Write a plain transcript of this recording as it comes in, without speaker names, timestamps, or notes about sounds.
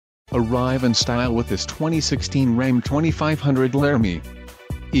Arrive in style with this 2016 Ram 2500 Laramie.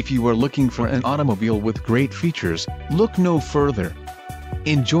 If you are looking for an automobile with great features, look no further.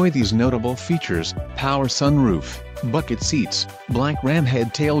 Enjoy these notable features: power sunroof, bucket seats, black Ram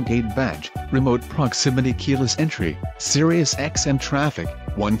head tailgate badge, remote proximity keyless entry, Sirius XM traffic,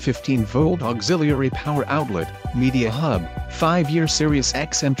 115-volt auxiliary power outlet, media hub, 5-year Sirius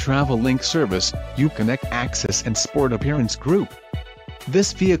XM travel link service, Uconnect access and sport appearance group.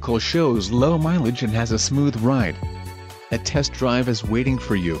 This vehicle shows low mileage and has a smooth ride. A test drive is waiting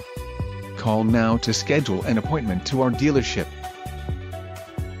for you. Call now to schedule an appointment to our dealership.